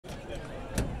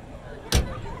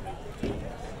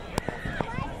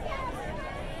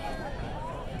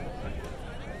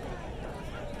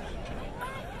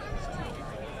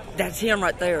That's him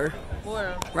right there.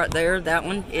 Where? Right there, that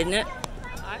one, isn't it?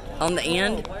 On the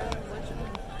end.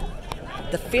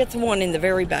 The fifth one in the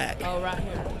very back. Oh, right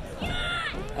here.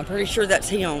 I'm pretty sure that's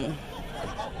him.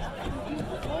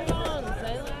 Hold on,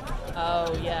 Zayden.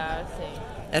 Oh, yeah, I see.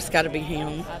 That's got to be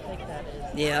him. I think that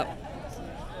is. Yep.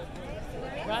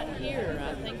 Right here,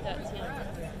 I think that's him.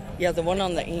 Yeah, the one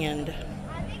on the end.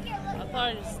 I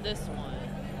thought it's this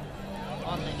one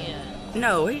on the end.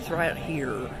 No, he's right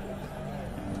here.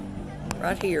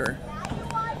 Right here.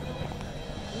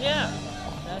 Yeah,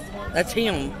 that's one. That's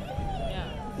him. Yeah.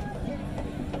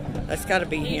 That's got to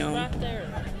be He's him. right there.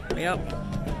 Yep.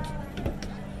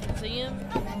 See him?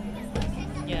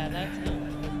 Yeah, that's him.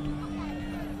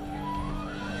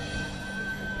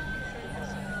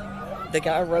 The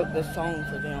guy wrote the song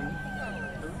for them.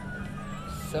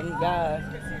 Some guy.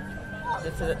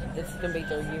 This is gonna be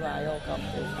their UIL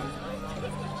competition.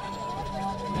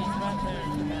 He's right there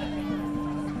in the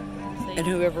back. See? And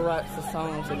whoever writes the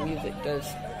songs and music does.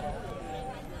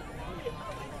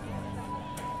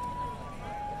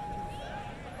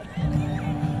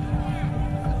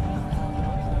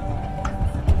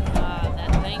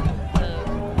 That thing,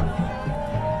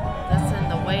 that's in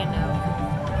the way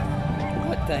now.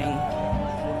 What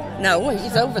thing? No,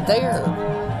 he's over there.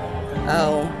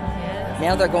 Oh. Yeah.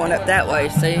 Now they're going up that way,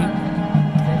 see?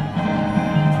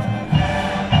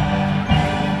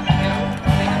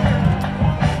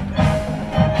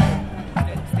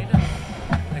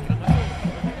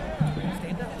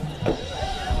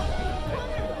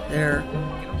 There.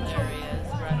 There he is,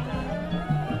 right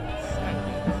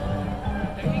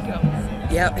there. There you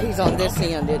go. Yep, he's on this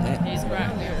end, isn't it? He's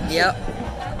right here. Yep,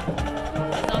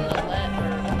 He's on the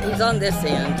left. he's on this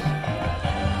end,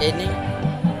 isn't he?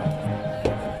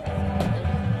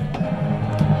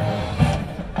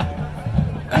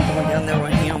 I'm going down there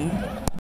with him.